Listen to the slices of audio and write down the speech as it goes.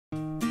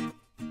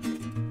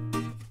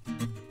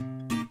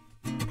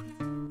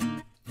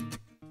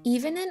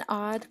Even and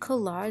odd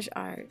collage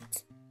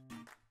art.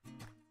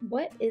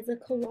 What is a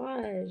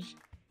collage?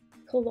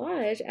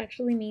 Collage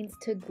actually means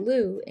to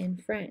glue in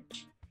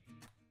French.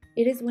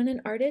 It is when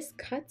an artist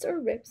cuts or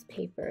rips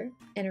paper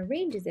and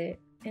arranges it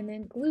and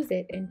then glues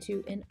it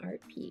into an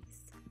art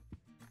piece.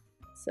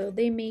 So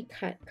they may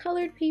cut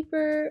colored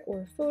paper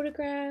or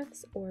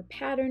photographs or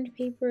patterned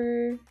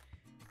paper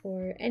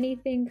or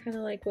anything kind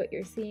of like what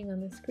you're seeing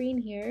on the screen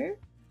here,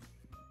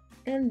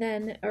 and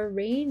then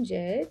arrange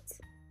it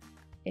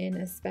in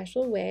a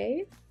special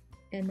way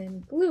and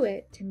then glue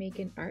it to make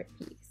an art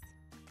piece.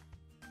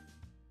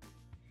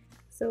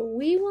 So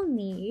we will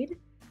need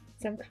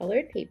some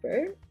colored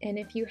paper, and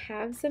if you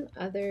have some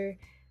other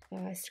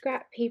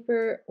scrap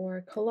paper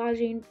or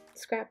collaging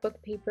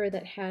scrapbook paper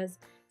that has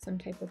some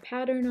type of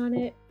pattern on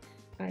it,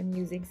 I'm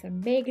using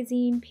some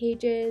magazine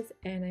pages,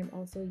 and I'm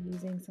also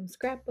using some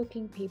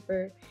scrapbooking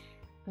paper.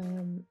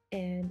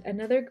 And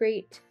another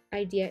great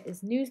idea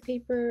is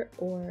newspaper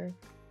or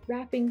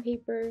wrapping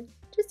paper,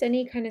 just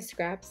any kind of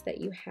scraps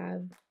that you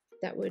have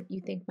that you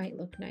think might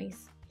look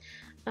nice.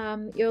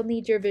 You'll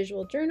need your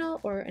visual journal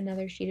or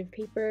another sheet of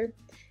paper.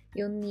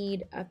 You'll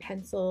need a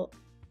pencil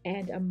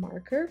and a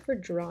marker for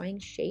drawing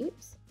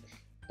shapes.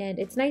 And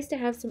it's nice to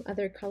have some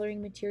other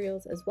coloring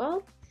materials as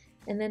well.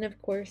 And then of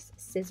course,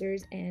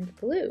 scissors and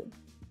glue.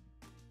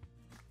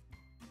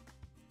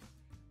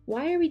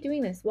 Why are we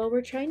doing this? Well,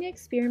 we're trying to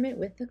experiment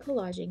with the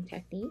collaging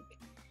technique.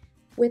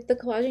 With the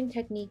collaging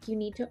technique, you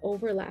need to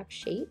overlap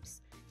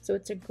shapes. So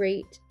it's a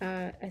great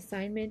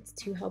assignment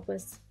to help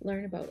us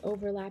learn about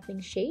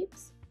overlapping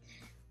shapes.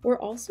 We're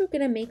also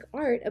going to make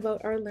art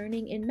about our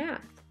learning in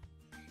math,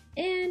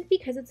 and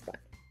because it's fun.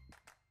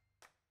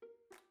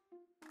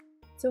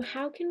 So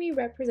how can we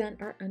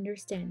represent our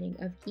understanding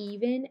of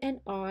even and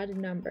odd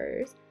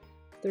numbers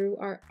through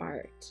our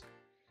art?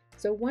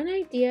 So one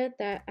idea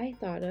that I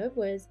thought of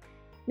was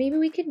maybe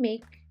we could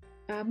make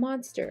a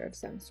monster of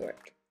some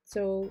sort.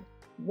 So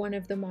one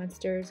of the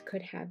monsters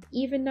could have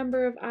even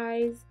number of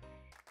eyes,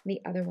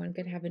 the other one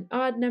could have an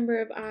odd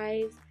number of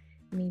eyes,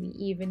 maybe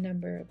even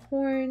number of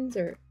horns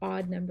or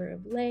odd number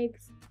of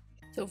legs.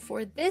 So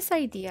for this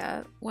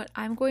idea, what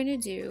I'm going to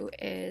do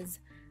is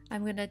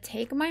I'm going to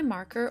take my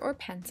marker or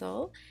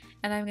pencil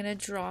and I'm going to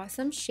draw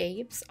some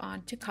shapes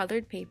onto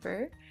colored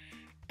paper,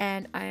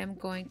 and I am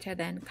going to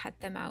then cut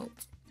them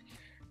out.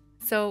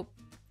 So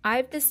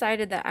I've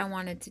decided that I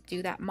wanted to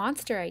do that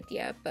monster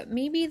idea, but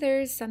maybe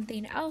there's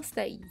something else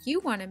that you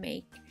want to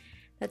make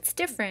that's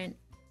different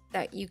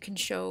that you can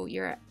show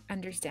your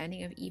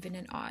understanding of even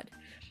and odd.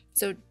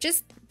 So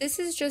this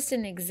is just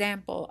an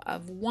example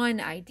of one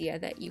idea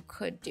that you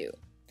could do.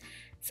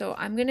 So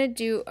I'm going to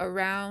do a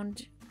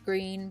round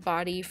green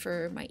body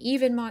for my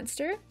even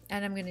monster,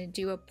 and I'm going to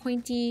do a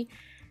pointy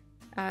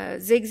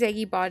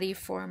zigzaggy body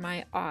for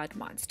my odd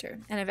monster.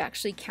 And I've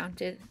actually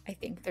counted, I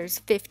think there's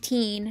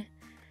 15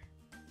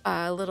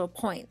 little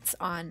points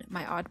on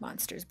my odd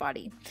monster's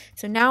body.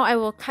 So now I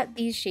will cut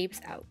these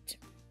shapes out.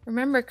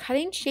 Remember,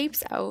 cutting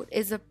shapes out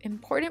is an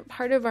important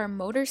part of our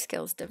motor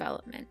skills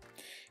development.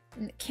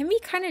 And it can be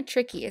kind of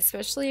tricky,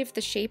 especially if the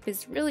shape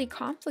is really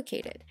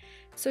complicated.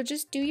 So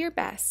just do your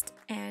best,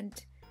 and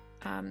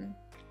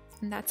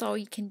that's all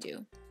you can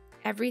do.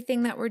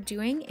 Everything that we're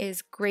doing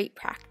is great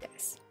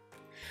practice.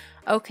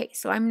 Okay,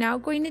 so I'm now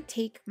going to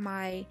take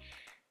my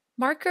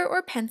marker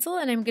or pencil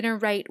and I'm going to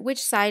write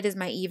which side is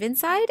my even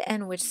side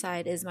and which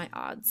side is my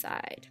odd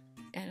side.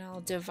 And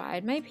I'll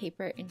divide my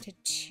paper into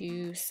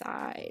two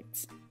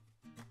sides.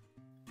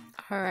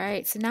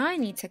 Alright, so now I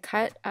need to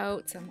cut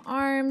out some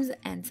arms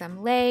and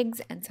some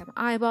legs and some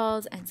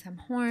eyeballs and some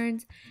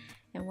horns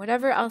and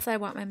whatever else I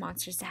want my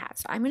monsters to have.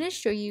 So I'm going to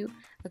show you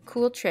a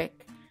cool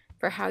trick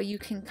for how you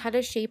can cut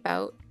a shape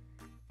out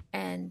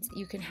and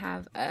you can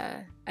have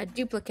a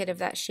duplicate of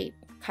that shape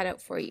cut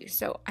out for you.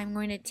 So I'm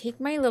going to take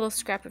my little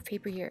scrap of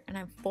paper here and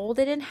I'm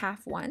folded in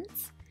half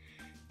once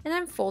and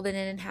I'm folded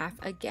it in half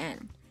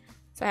again.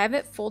 So I have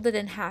it folded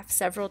in half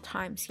several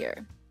times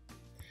here.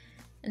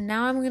 And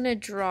now I'm going to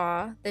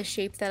draw the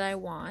shape that I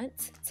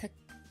want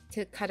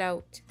to cut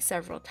out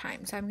several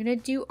times. So I'm going to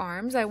do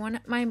arms. I want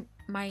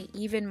my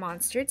even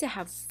monster to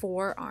have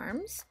 4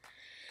 arms.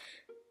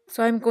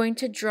 So I'm going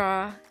to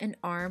draw an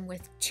arm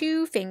with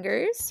 2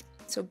 fingers.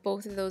 So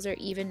both of those are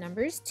even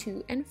numbers,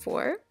 2 and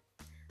 4,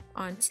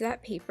 onto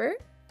that paper.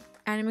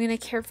 And I'm going to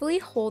carefully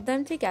hold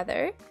them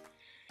together.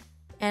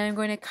 And I'm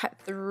going to cut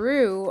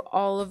through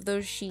all of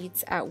those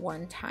sheets at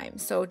one time.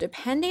 So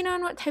depending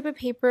on what type of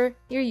paper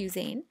you're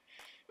using,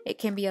 it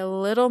can be a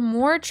little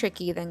more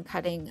tricky than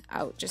cutting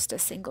out just a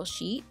single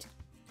sheet.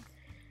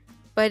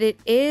 But it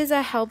is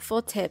a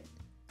helpful tip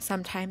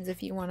sometimes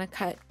if you want to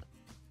cut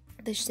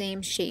the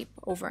same shape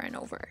over and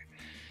over.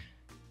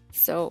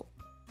 So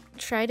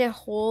try to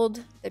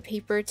hold the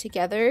paper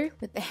together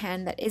with the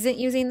hand that isn't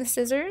using the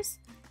scissors,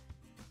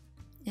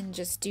 and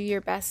just do your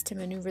best to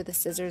maneuver the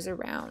scissors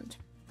around.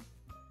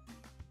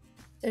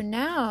 So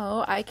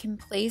now I can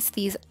place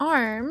these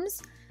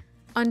arms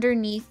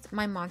underneath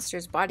my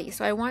monster's body.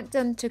 So I want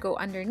them to go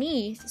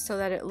underneath so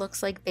that it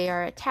looks like they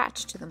are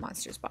attached to the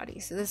monster's body.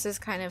 So this is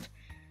kind of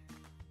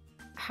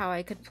how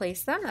I could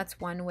place them. That's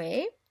one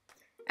way.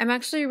 I'm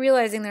actually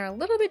realizing they're a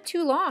little bit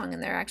too long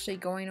and they're actually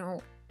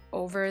going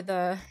over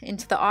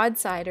into the odd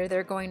side, or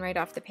they're going right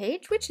off the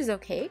page, which is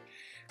okay.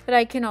 But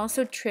I can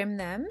also trim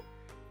them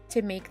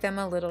to make them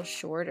a little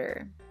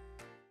shorter.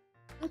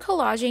 One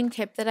collaging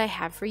tip that I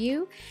have for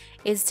you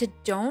is to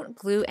don't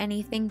glue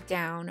anything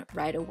down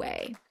right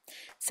away.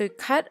 So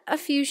cut a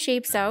few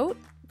shapes out,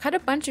 cut a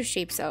bunch of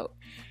shapes out,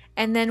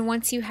 and then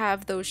once you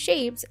have those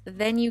shapes,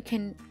 then you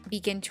can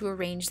begin to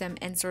arrange them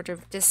and sort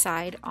of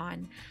decide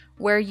on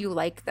where you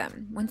like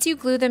them. Once you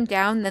glue them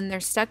down, then they're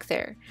stuck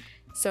there.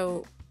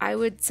 So I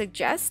would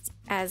suggest,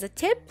 as a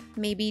tip,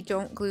 maybe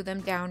don't glue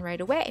them down right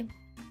away.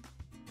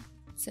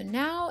 So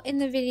now in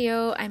the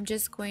video, I'm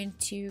just going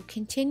to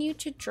continue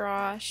to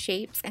draw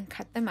shapes and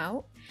cut them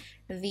out.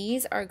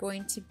 These are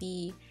going to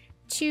be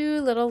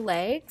 2 little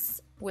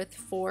legs with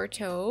 4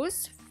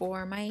 toes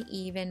for my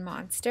even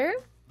monster.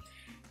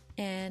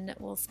 And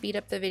we'll speed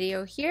up the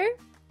video here,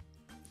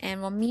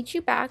 and we'll meet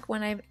you back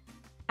when I've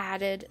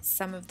added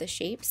some of the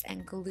shapes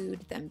and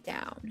glued them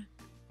down.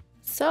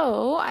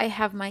 So I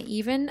have my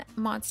even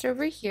monster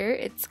over here.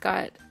 It's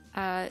got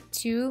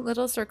 2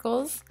 little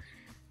circles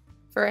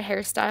for a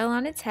hairstyle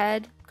on its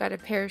head. Got a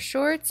pair of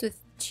shorts with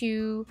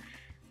 2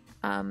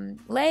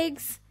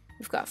 legs.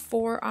 We've got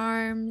 4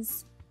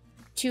 arms,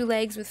 2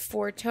 legs with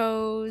 4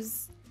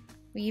 toes.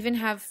 We even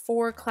have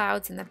 4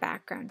 clouds in the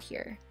background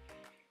here.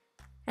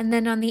 And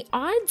then on the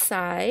odd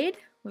side,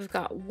 we've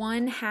got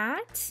 1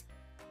 hat,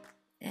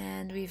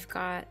 and we've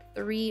got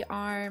 3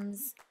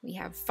 arms. We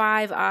have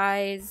 5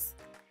 eyes.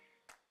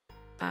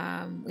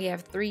 We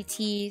have 3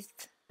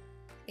 teeth. I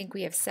think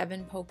we have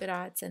 7 polka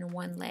dots and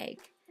 1 leg.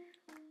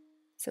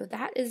 So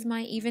that is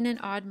my even and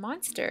odd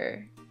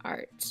monster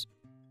art.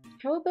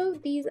 How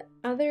about these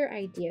other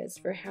ideas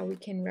for how we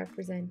can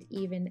represent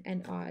even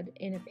and odd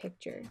in a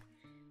picture?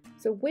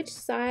 So which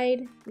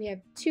side, we have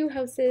 2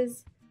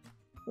 houses.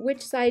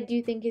 Which side do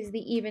you think is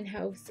the even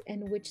house,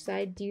 and which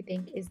side do you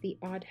think is the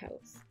odd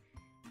house?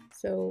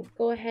 So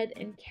go ahead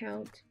and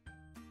count,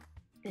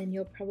 and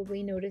you'll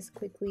probably notice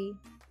quickly.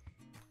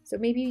 So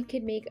maybe you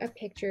could make a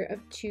picture of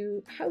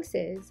 2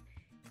 houses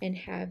and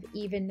have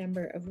even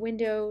number of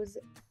windows,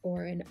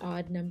 or an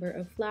odd number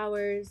of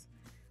flowers,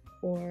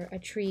 or a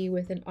tree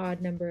with an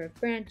odd number of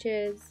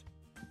branches.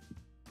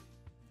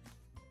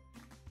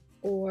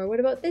 Or what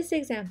about this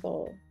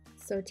example?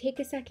 So take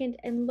a second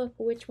and look,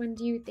 which one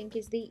do you think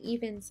is the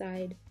even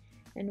side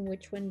and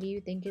which one do you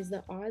think is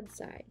the odd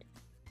side?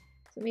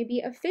 So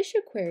maybe a fish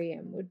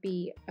aquarium would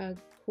be a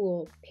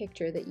cool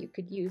picture that you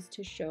could use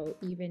to show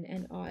even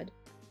and odd.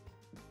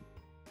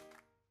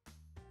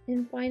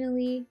 And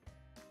finally,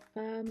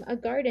 a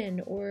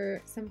garden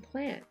or some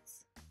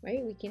plants,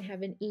 right? We can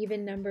have an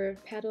even number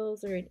of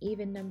petals or an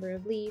even number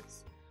of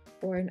leaves,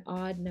 or an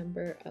odd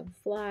number of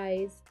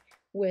flies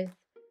with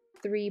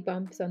 3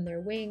 bumps on their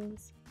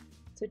wings.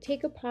 So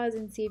take a pause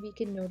and see if you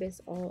can notice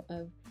all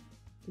of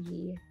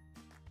the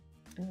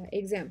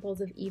examples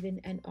of even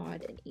and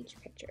odd in each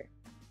picture.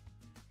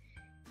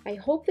 I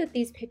hope that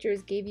these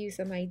pictures gave you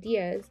some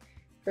ideas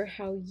for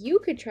how you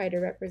could try to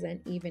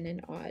represent even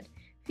and odd.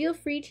 Feel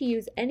free to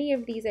use any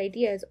of these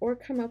ideas or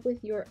come up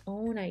with your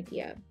own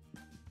idea.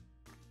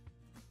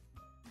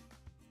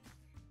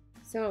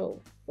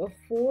 So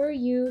before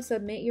you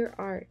submit your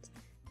art,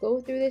 go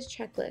through this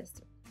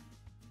checklist.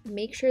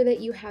 Make sure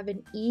that you have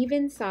an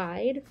even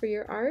side for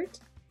your art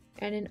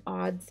and an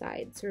odd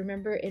side. So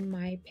remember, in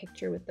my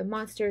picture with the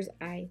monsters,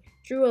 I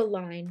drew a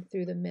line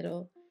through the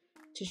middle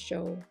to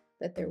show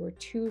that there were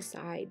 2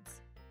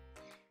 sides.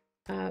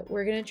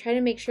 We're going to try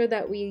to make sure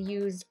that we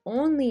use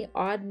only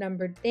odd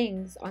numbered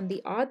things on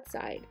the odd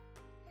side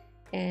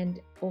and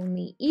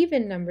only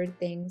even numbered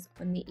things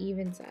on the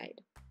even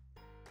side.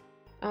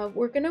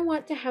 We're going to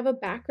want to have a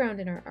background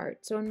in our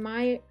art. So in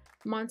my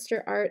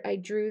monster art, I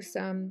drew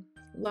some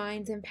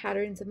lines and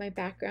patterns in my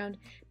background.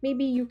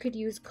 Maybe you could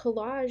use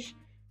collage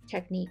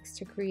techniques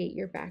to create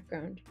your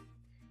background.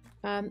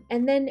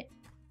 And then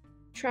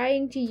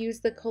trying to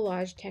use the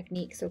collage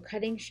technique, so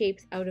cutting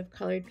shapes out of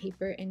colored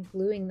paper and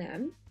gluing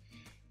them.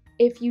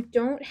 If you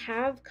don't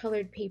have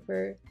colored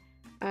paper,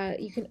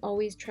 you can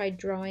always try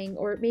drawing,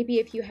 or maybe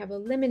if you have a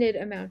limited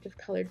amount of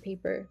colored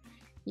paper,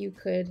 you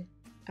could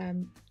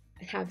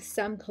have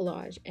some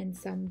collage and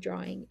some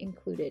drawing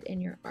included in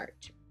your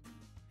art.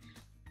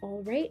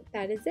 All right,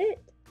 that is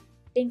it.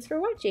 Thanks for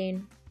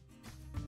watching.